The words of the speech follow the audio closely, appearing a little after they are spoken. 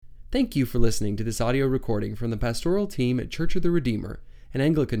Thank you for listening to this audio recording from the pastoral team at Church of the Redeemer, an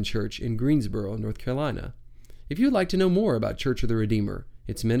Anglican church in Greensboro, North Carolina. If you'd like to know more about Church of the Redeemer,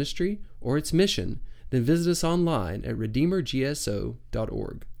 its ministry, or its mission, then visit us online at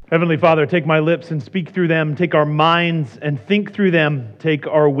redeemergso.org. Heavenly Father, take my lips and speak through them. Take our minds and think through them. Take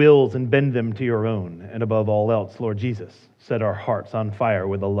our wills and bend them to your own. And above all else, Lord Jesus, set our hearts on fire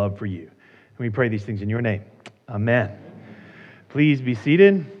with a love for you. And we pray these things in your name. Amen. Please be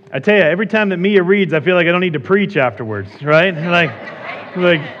seated. I tell you, every time that Mia reads, I feel like I don't need to preach afterwards, right?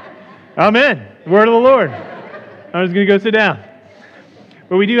 Like, amen. Word of the Lord. I'm just going to go sit down.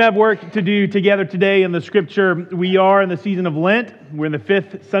 But we do have work to do together today in the Scripture. We are in the season of Lent. We're in the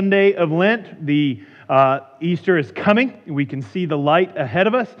fifth Sunday of Lent. The Easter is coming. We can see the light ahead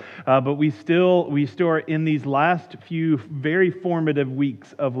of us, but we still are in these last few very formative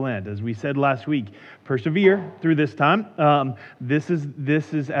weeks of Lent. As we said last week, persevere through this time. This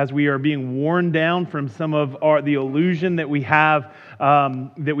is as we are being worn down from some of the illusion that we have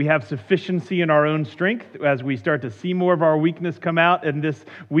sufficiency in our own strength. As we start to see more of our weakness come out in this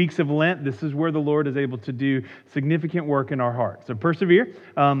weeks of Lent, this is where the Lord is able to do significant work in our hearts. So persevere.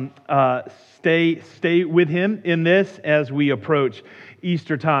 Stay with Him in this as we approach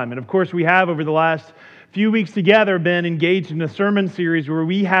Easter time. And of course, we have over the last few weeks together been engaged in a sermon series where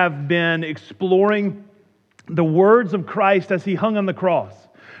we have been exploring the words of Christ as He hung on the cross,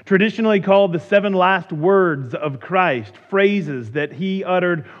 traditionally called the 7 last words of Christ, phrases that He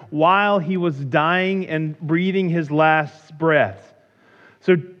uttered while He was dying and breathing His last breath.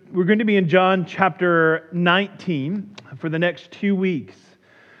 So we're going to be in John chapter 19 for the next 2 weeks.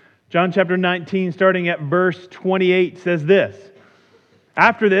 John chapter 19, starting at verse 28, says this: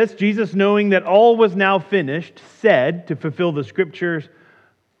 After this, Jesus, knowing that all was now finished, said, to fulfill the Scriptures,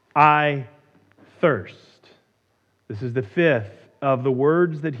 I thirst. This is the fifth of the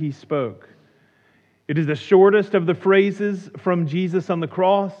words that He spoke. It is the shortest of the phrases from Jesus on the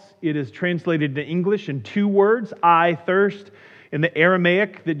cross. It is translated to English in 2 words, I thirst. In the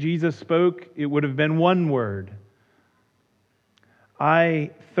Aramaic that Jesus spoke, it would have been 1 word.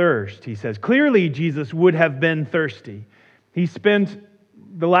 I thirst, He says. Clearly, Jesus would have been thirsty. He spent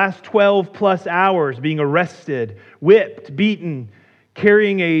the last 12 plus hours being arrested, whipped, beaten,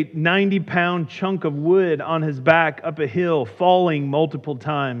 carrying a 90-pound chunk of wood on His back up a hill, falling multiple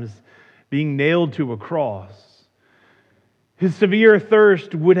times, being nailed to a cross. His severe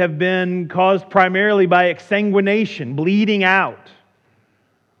thirst would have been caused primarily by exsanguination, bleeding out,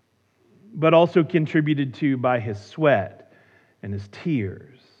 but also contributed to by His sweat and His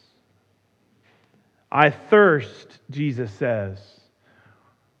tears. I thirst, Jesus says.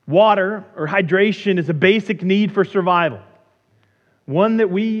 Water or hydration is a basic need for survival. One that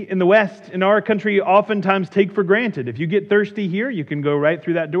we in the West, in our country, oftentimes take for granted. If you get thirsty here, you can go right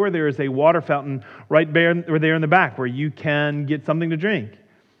through that door. There is a water fountain right there in the back where you can get something to drink.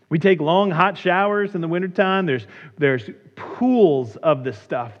 We take long, hot showers in the wintertime. There's pools of this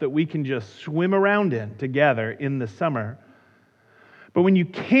stuff that we can just swim around in together in the summer. But when you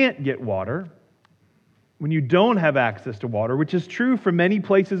can't get water, when you don't have access to water, which is true for many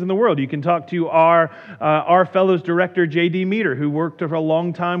places in the world. You can talk to our fellows director, J.D. Meter, who worked for a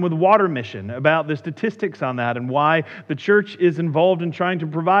long time with Water Mission, about the statistics on that and why the church is involved in trying to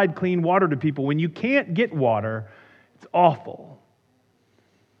provide clean water to people. When you can't get water, it's awful.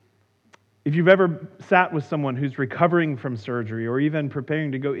 If you've ever sat with someone who's recovering from surgery or even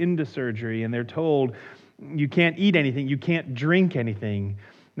preparing to go into surgery and they're told, you can't eat anything, you can't drink anything.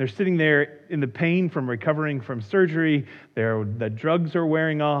 They're sitting there in the pain from recovering from surgery. The drugs are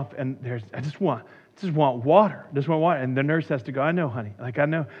wearing off, and I just want water. And the nurse has to go, I know, honey. I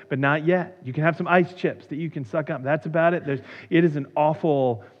know, but not yet. You can have some ice chips that you can suck up. That's about it. It is an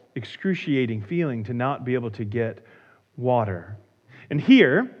awful, excruciating feeling to not be able to get water. And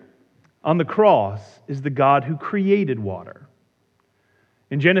here, on the cross, is the God who created water.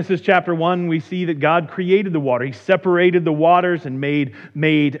 In Genesis chapter 1, we see that God created the water. He separated the waters and made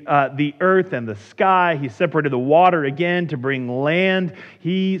the earth and the sky. He separated the water again to bring land.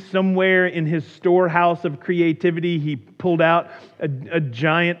 He, somewhere in His storehouse of creativity, He pulled out a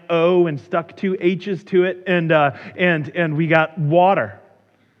giant O and stuck 2 H's to it, and we got water.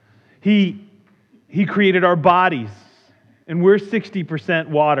 He created our bodies, and we're 60%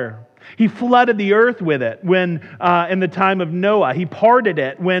 water. He flooded the earth with it when, in the time of Noah. He parted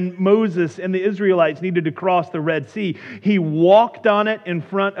it when Moses and the Israelites needed to cross the Red Sea. He walked on it in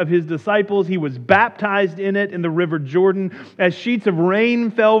front of His disciples. He was baptized in it in the River Jordan. As sheets of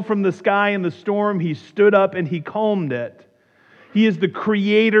rain fell from the sky in the storm, He stood up and He calmed it. He is the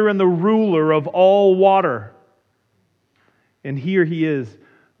creator and the ruler of all water. And here He is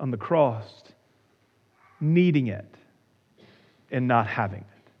on the cross, needing it and not having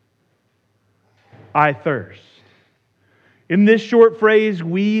it. I thirst. In this short phrase,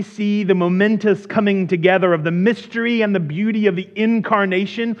 we see the momentous coming together of the mystery and the beauty of the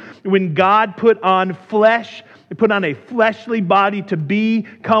incarnation when God put on flesh, put on a fleshly body to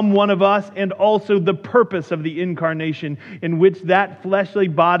become one of us, and also the purpose of the incarnation in which that fleshly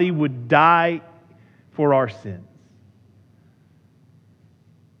body would die for our sins.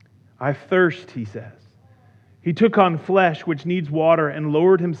 I thirst, he says. He took on flesh, which needs water, and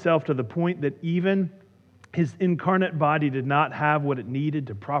lowered himself to the point that even his incarnate body did not have what it needed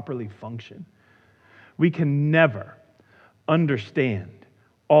to properly function. We can never understand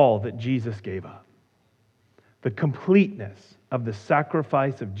all that Jesus gave up. The completeness of the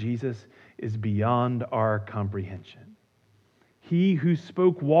sacrifice of Jesus is beyond our comprehension. He who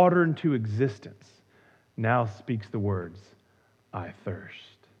spoke water into existence now speaks the words, I thirst.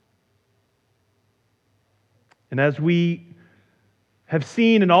 And as we have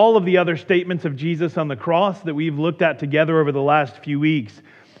seen in all of the other statements of Jesus on the cross that we've looked at together over the last few weeks,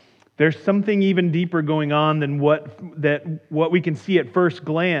 there's something even deeper going on than what we can see at first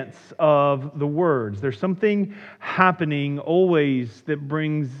glance of the words. There's something happening always that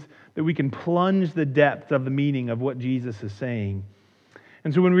we can plunge the depth of the meaning of what Jesus is saying.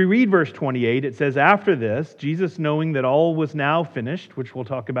 And so when we read verse 28, it says, after this, Jesus, knowing that all was now finished, which we'll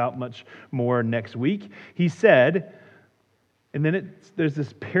talk about much more next week, he said, and then there's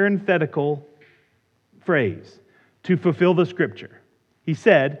this parenthetical phrase, to fulfill the Scripture. He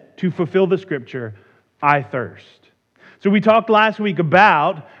said, to fulfill the Scripture, I thirst. So we talked last week we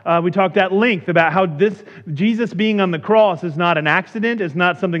talked at length about how this Jesus being on the cross is not an accident, it's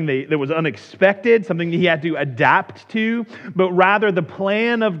not something that was unexpected, something that he had to adapt to, but rather the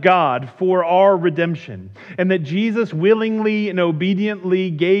plan of God for our redemption. And that Jesus willingly and obediently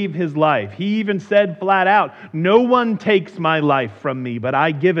gave his life. He even said flat out, no one takes my life from me, but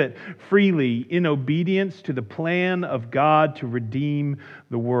I give it freely in obedience to the plan of God to redeem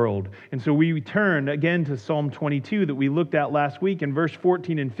the world. And so we return again to Psalm 22 that we looked at last week. In verse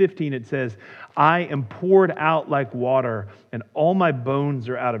 14 and 15 it says, I am poured out like water, and all my bones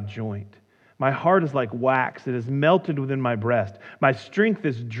are out of joint. My heart is like wax, it is melted within my breast. My strength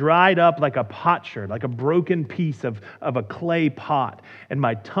is dried up like a potsherd, like a broken piece of a clay pot, and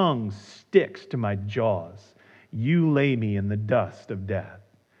my tongue sticks to my jaws. You lay me in the dust of death.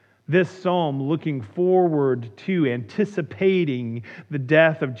 This psalm, looking forward to, anticipating the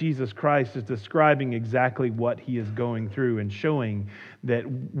death of Jesus Christ, is describing exactly what he is going through and showing that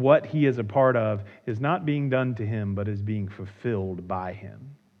what he is a part of is not being done to him, but is being fulfilled by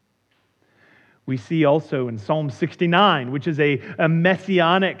him. We see also in Psalm 69, which is a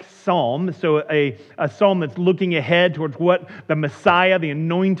messianic psalm, so a psalm that's looking ahead towards what the Messiah, the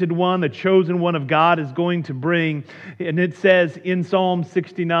anointed one, the chosen one of God is going to bring. And it says in Psalm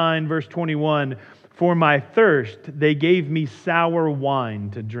 69, verse 21, for my thirst they gave me sour wine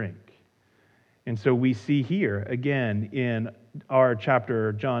to drink. And so we see here, again, in our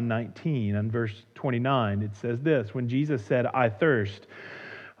chapter, John 19, and verse 29, it says this, when Jesus said, I thirst,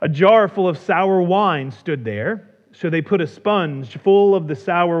 a jar full of sour wine stood there, so they put a sponge full of the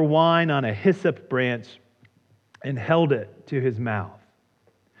sour wine on a hyssop branch and held it to his mouth.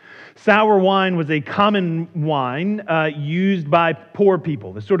 Sour wine was a common wine used by poor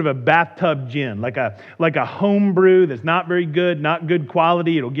people. It's sort of a bathtub gin, like a home brew that's not very good, not good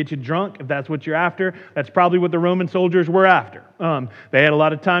quality. It'll get you drunk if that's what you're after. That's probably what the Roman soldiers were after. They had a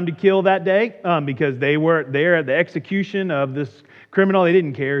lot of time to kill that day because they were there at the execution of this criminal. They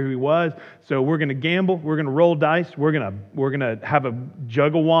didn't care who he was. So we're going to gamble. We're going to roll dice. We're going to have a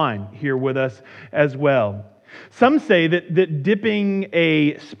jug of wine here with us as well. Some say that dipping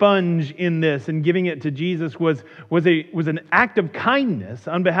a sponge in this and giving it to Jesus was an act of kindness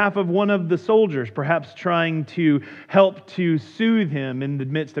on behalf of one of the soldiers, perhaps trying to help to soothe him in the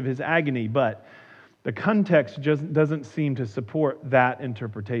midst of his agony. But the context just doesn't seem to support that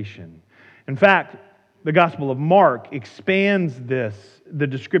interpretation. In fact, the Gospel of Mark expands the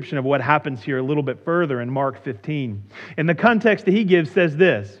description of what happens here a little bit further in Mark 15. And the context that he gives says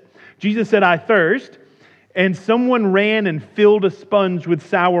this, Jesus said, I thirst, and someone ran and filled a sponge with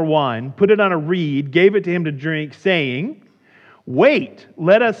sour wine, put it on a reed, gave it to him to drink, saying, wait,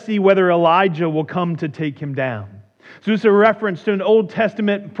 let us see whether Elijah will come to take him down. So it's a reference to an Old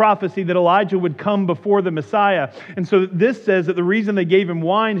Testament prophecy that Elijah would come before the Messiah. And so this says that the reason they gave him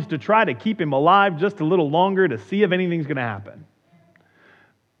wine is to try to keep him alive just a little longer to see if anything's going to happen.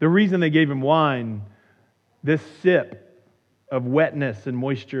 The reason they gave him wine, this sip of wetness and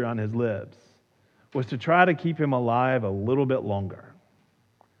moisture on his lips, was to try to keep him alive a little bit longer.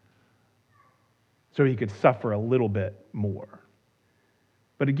 so he could suffer a little bit more.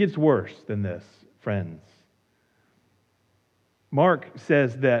 But it gets worse than this, friends. Mark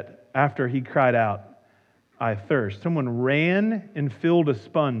says that after he cried out, "I thirst," someone ran and filled a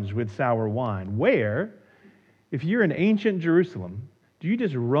sponge with sour wine. Where, if you're in ancient Jerusalem, do you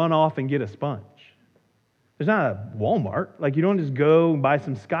just run off and get a sponge? There's not a Walmart. Like, you don't just go and buy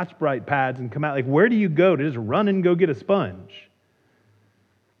some Scotch-Brite pads and come out. Like, where do you go to just run and go get a sponge?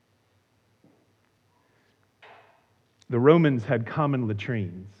 The Romans had common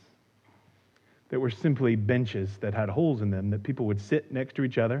latrines that were simply benches that had holes in them that people would sit next to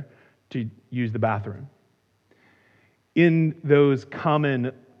each other to use the bathroom. In those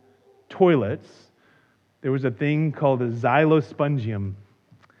common toilets, there was a thing called a xylospongium.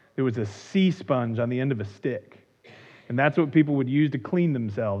 There was a sea sponge on the end of a stick. And that's what people would use to clean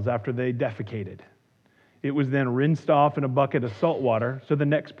themselves after they defecated. It was then rinsed off in a bucket of salt water so the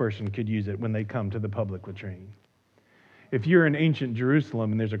next person could use it when they come to the public latrine. If you're in ancient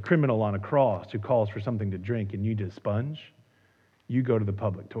Jerusalem and there's a criminal on a cross who calls for something to drink and you need a sponge, you go to the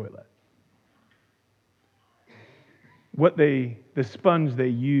public toilet. The sponge they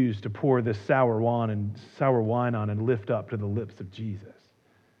used to pour this sour wine on and lift up to the lips of Jesus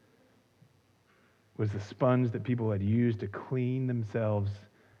was the sponge that people had used to clean themselves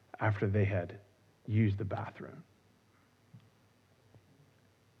after they had used the bathroom.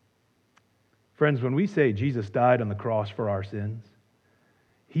 Friends, when we say Jesus died on the cross for our sins,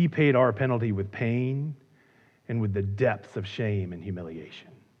 he paid our penalty with pain and with the depths of shame and humiliation.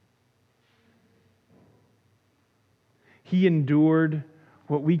 He endured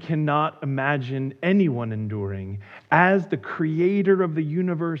what we cannot imagine anyone enduring as the creator of the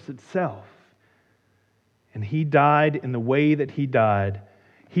universe itself. And he died in the way that he died.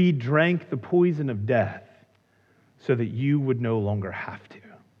 He drank the poison of death so that you would no longer have to.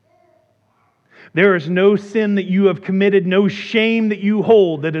 There is no sin that you have committed, no shame that you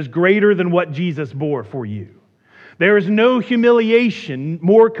hold that is greater than what Jesus bore for you. There is no humiliation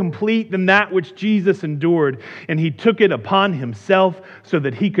more complete than that which Jesus endured, and he took it upon himself so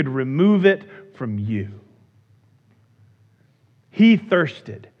that he could remove it from you. He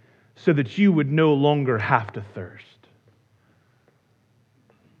thirsted so that you would no longer have to thirst.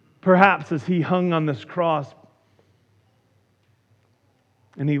 Perhaps as he hung on this cross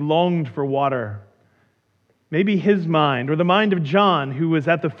and he longed for water, maybe his mind, or the mind of John, who was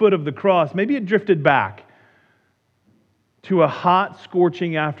at the foot of the cross, maybe it drifted back to a hot,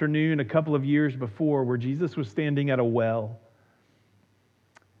 scorching afternoon a couple of years before where Jesus was standing at a well.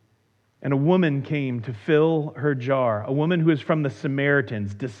 And a woman came to fill her jar, a woman who is from the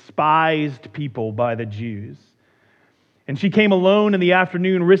Samaritans, despised people by the Jews. And she came alone in the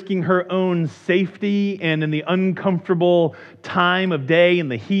afternoon, risking her own safety and in the uncomfortable time of day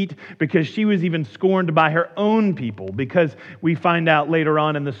and the heat, because she was even scorned by her own people, because we find out later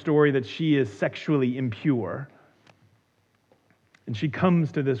on in the story that she is sexually impure. And she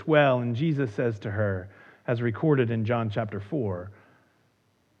comes to this well, and Jesus says to her, as recorded in John chapter 4,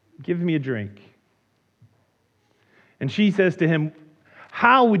 "Give me a drink." And she says to him,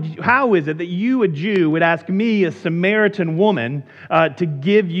 How is it that you, a Jew, would ask me, a Samaritan woman, to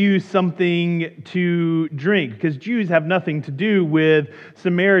give you something to drink? Because Jews have nothing to do with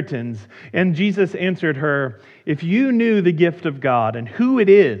Samaritans. And Jesus answered her, "If you knew the gift of God and who it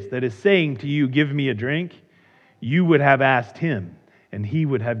is that is saying to you, 'Give me a drink,' you would have asked him, and he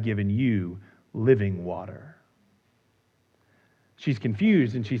would have given you living water." She's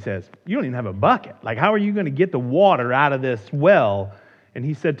confused, and she says, "You don't even have a bucket. Like, how are you going to get the water out of this well?" And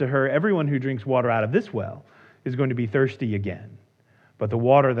he said to her, "Everyone who drinks water out of this well is going to be thirsty again. But the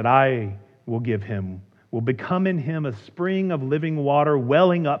water that I will give him will become in him a spring of living water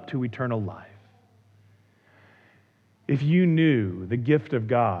welling up to eternal life." If you knew the gift of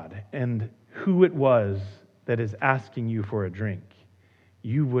God and who it was that is asking you for a drink,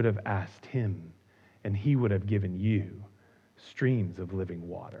 you would have asked him, and he would have given you streams of living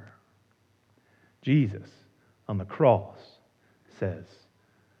water. Jesus on the cross says,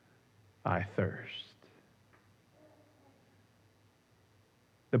 "I thirst."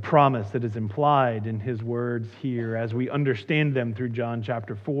 The promise that is implied in his words here, as we understand them through John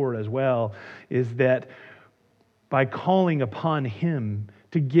chapter 4 as well, is that by calling upon him,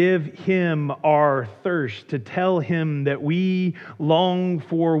 to give him our thirst, to tell him that we long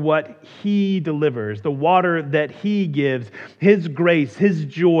for what he delivers, the water that he gives, his grace, his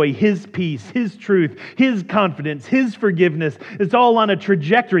joy, his peace, his truth, his confidence, his forgiveness. It's all on a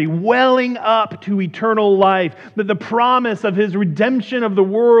trajectory welling up to eternal life, that the promise of his redemption of the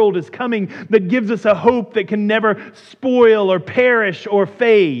world is coming, that gives us a hope that can never spoil or perish or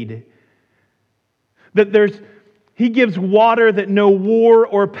fade. He gives water that no war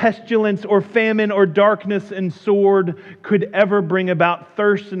or pestilence or famine or darkness and sword could ever bring about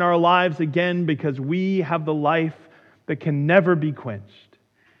thirst in our lives again, because we have the life that can never be quenched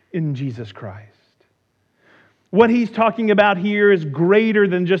in Jesus Christ. What he's talking about here is greater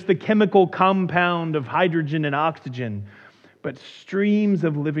than just the chemical compound of hydrogen and oxygen, but streams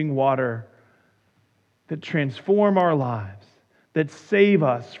of living water that transform our lives, that save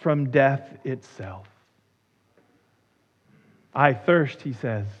us from death itself. I thirst, he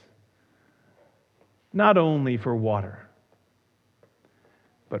says, not only for water,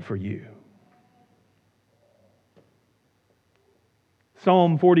 but for you.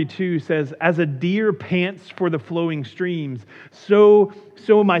 Psalm 42 says, as a deer pants for the flowing streams, so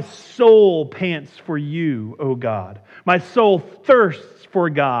my soul pants for you, O God. My soul thirsts for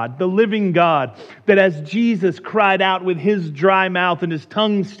God, the living God, that as Jesus cried out with his dry mouth and his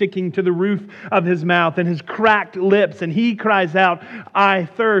tongue sticking to the roof of his mouth and his cracked lips, and he cries out, I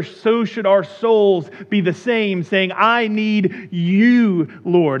thirst, so should our souls be the same, saying, I need you,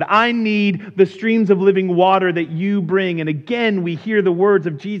 Lord. I need the streams of living water that you bring. And again, we hear the words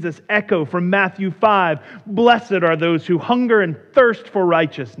of Jesus echo from Matthew 5. Blessed are those who hunger and thirst for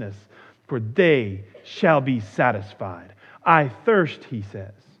righteousness, for they shall be satisfied. I thirst, he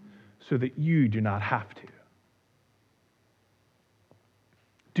says, so that you do not have to.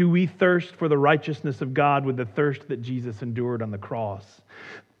 Do we thirst for the righteousness of God with the thirst that Jesus endured on the cross,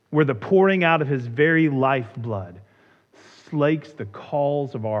 where the pouring out of his very lifeblood slakes the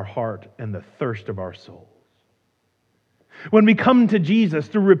calls of our heart and the thirst of our souls? When we come to Jesus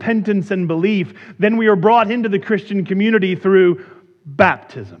through repentance and belief, then we are brought into the Christian community through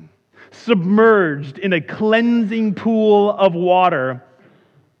baptism, submerged in a cleansing pool of water,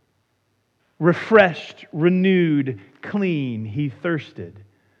 refreshed, renewed, clean. He thirsted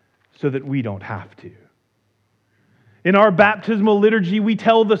so that we don't have to. In our baptismal liturgy, we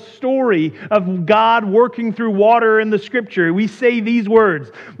tell the story of God working through water in the Scripture. We say these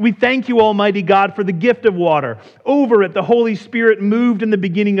words, we thank you, Almighty God, for the gift of water. Over it, the Holy Spirit moved in the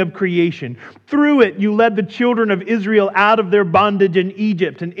beginning of creation. Through it, you led the children of Israel out of their bondage in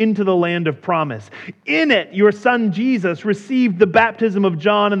Egypt and into the land of promise. In it, your Son Jesus received the baptism of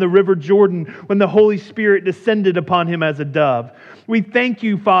John in the river Jordan when the Holy Spirit descended upon him as a dove. We thank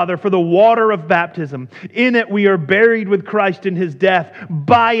you, Father, for the water of baptism. In it, we are buried with Christ in his death.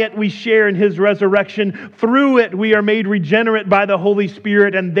 By it, we share in his resurrection. Through it, we are made regenerate by the Holy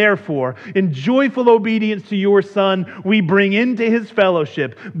Spirit, and therefore, in joyful obedience to your Son, we bring into his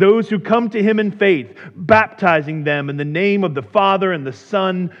fellowship those who come to him in faith, baptizing them in the name of the Father and the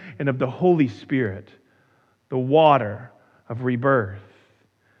Son and of the Holy Spirit, the water of rebirth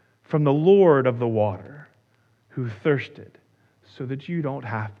from the Lord of the water, who thirsted so that you don't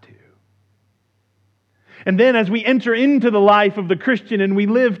have to. And then as we enter into the life of the Christian and we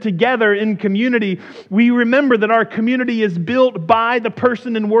live together in community, we remember that our community is built by the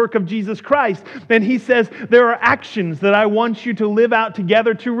person and work of Jesus Christ. And he says, there are actions that I want you to live out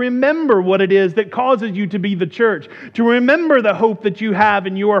together to remember what it is that causes you to be the church, to remember the hope that you have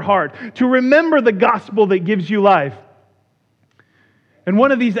in your heart, to remember the gospel that gives you life. And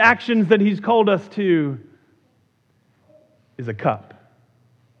one of these actions that he's called us to is a cup.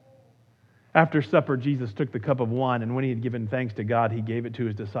 After supper, Jesus took the cup of wine, and when he had given thanks to God, he gave it to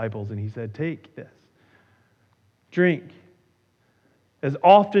his disciples, and he said, take this, drink. As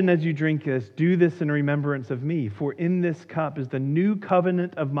often as you drink this, do this in remembrance of me. For in this cup is the new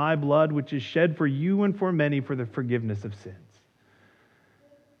covenant of my blood, which is shed for you and for many for the forgiveness of sins.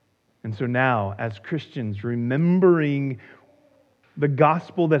 And so now, as Christians, remembering the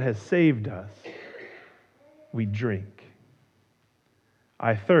gospel that has saved us, we drink.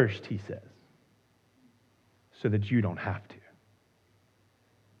 I thirst, he says, so that you don't have to.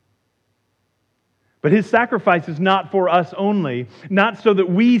 But his sacrifice is not for us only, not so that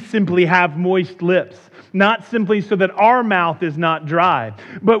we simply have moist lips, not simply so that our mouth is not dry,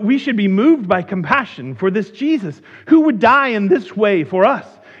 but we should be moved by compassion for this Jesus who would die in this way for us.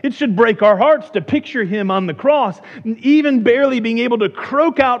 It should break our hearts to picture him on the cross, even barely being able to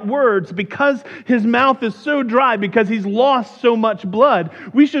croak out words because his mouth is so dry, because he's lost so much blood.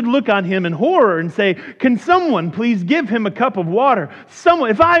 We should look on him in horror and say, can someone please give him a cup of water?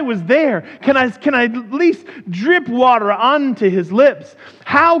 Someone, if I was there, can I at least drip water onto his lips?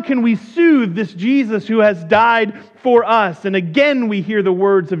 How can we soothe this Jesus who has died for us? And again, we hear the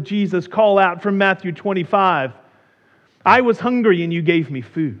words of Jesus call out from Matthew 25. I was hungry and you gave me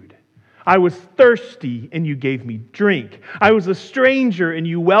food. I was thirsty, and you gave me drink. I was a stranger, and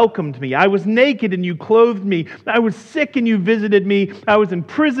you welcomed me. I was naked, and you clothed me. I was sick, and you visited me. I was in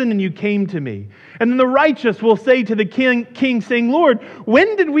prison, and you came to me. And then the righteous will say to the king, saying, Lord,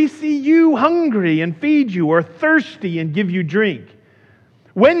 when did we see you hungry and feed you, or thirsty and give you drink?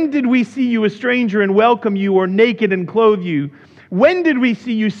 When did we see you a stranger and welcome you, or naked and clothe you? When did we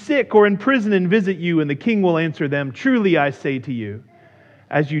see you sick or in prison and visit you? And the king will answer them, truly I say to you,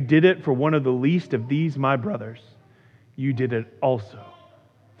 as you did it for one of the least of these my brothers, you did it also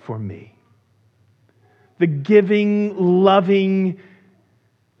for me. The giving, loving,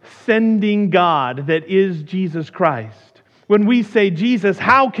 sending God that is Jesus Christ. When we say, Jesus,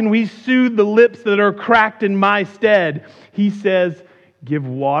 how can we soothe the lips that are cracked in my stead? He says, give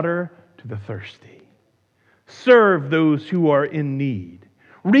water to the thirsty. Serve those who are in need.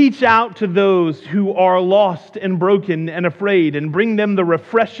 Reach out to those who are lost and broken and afraid, and bring them the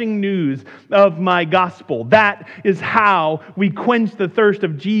refreshing news of my gospel. That is how we quench the thirst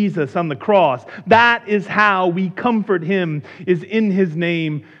of Jesus on the cross. That is how we comfort Him, is in His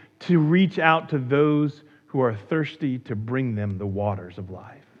name, to reach out to those who are thirsty, to bring them the waters of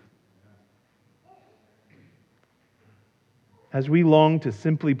life. As we long to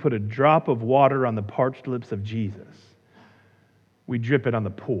simply put a drop of water on the parched lips of Jesus, we drip it on the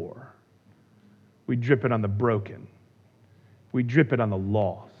poor. We drip it on the broken. We drip it on the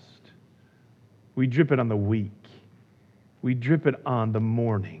lost. We drip it on the weak. We drip it on the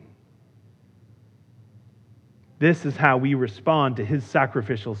mourning. This is how we respond to His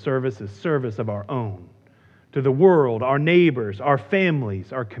sacrificial service as service of our own, to the world, our neighbors, our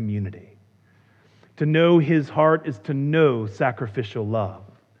families, our community. To know His heart is to know sacrificial love.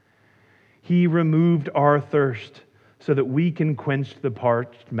 He removed our thirst so that we can quench the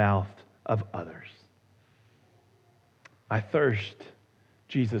parched mouth of others. I thirst,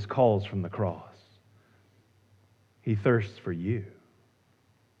 Jesus calls from the cross. He thirsts for you.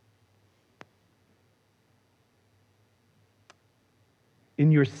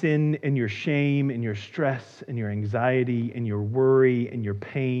 In your sin and your shame and your stress and your anxiety and your worry and your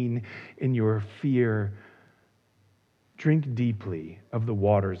pain and your fear, drink deeply of the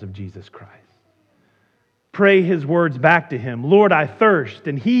waters of Jesus Christ. Pray His words back to Him. Lord, I thirst,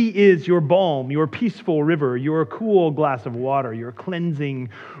 and He is your balm, your peaceful river, your cool glass of water, your cleansing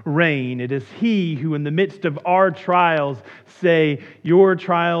rain. It is He who in the midst of our trials say, your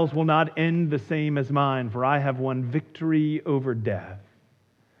trials will not end the same as mine, for I have won victory over death.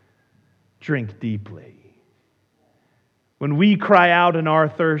 Drink deeply. When we cry out in our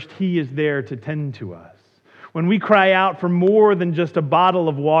thirst, He is there to tend to us. When we cry out for more than just a bottle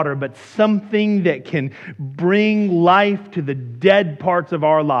of water, but something that can bring life to the dead parts of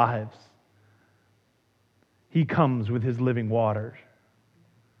our lives, He comes with His living water.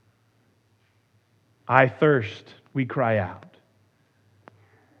 I thirst, we cry out.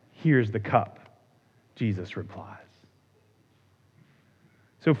 Here's the cup, Jesus replies.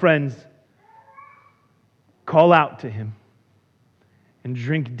 So friends, call out to Him and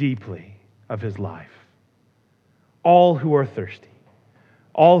drink deeply of His life. All who are thirsty,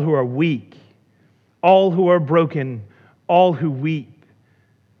 all who are weak, all who are broken, all who weep,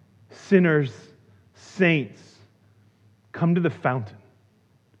 sinners, saints, come to the fountain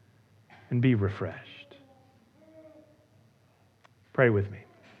and be refreshed. Pray with me.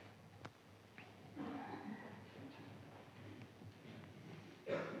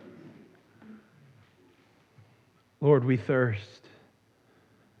 Lord, we thirst.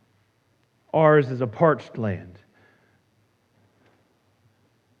 Ours is a parched land,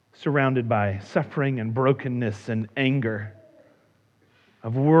 surrounded by suffering and brokenness and anger,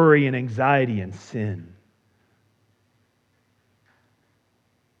 of worry and anxiety and sin.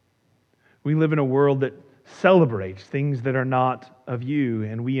 We live in a world that celebrates things that are not of you,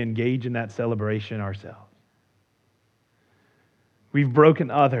 and we engage in that celebration ourselves. We've broken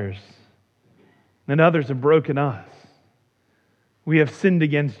others, and others have broken us. We have sinned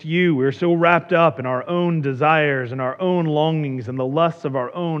against you. We're so wrapped up in our own desires and our own longings and the lusts of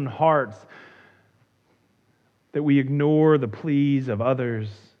our own hearts that we ignore the pleas of others,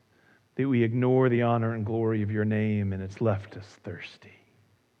 that we ignore the honor and glory of your name, and it's left us thirsty.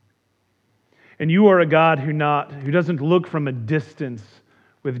 And you are a God who doesn't look from a distance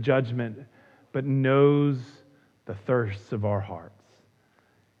with judgment, but knows the thirsts of our hearts.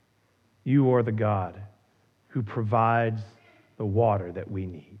 You are the God who provides the water that we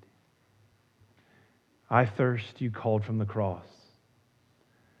need. I thirst, you called from the cross.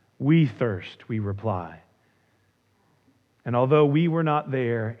 We thirst, we reply. And although we were not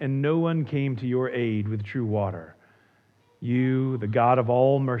there and no one came to your aid with true water, you, the God of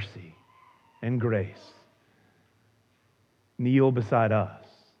all mercy, and grace, kneel beside us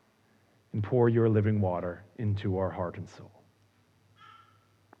and pour your living water into our heart and soul.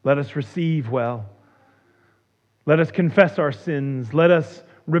 Let us receive well. Let us confess our sins. Let us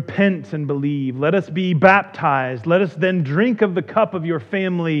repent and believe. Let us be baptized. Let us then drink of the cup of your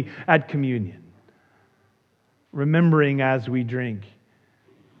family at communion, remembering as we drink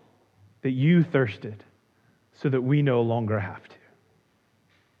that you thirsted so that we no longer have to.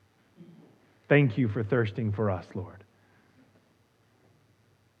 Thank you for thirsting for us, Lord.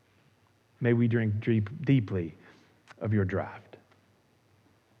 May we drink deeply of your draught.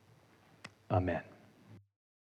 Amen.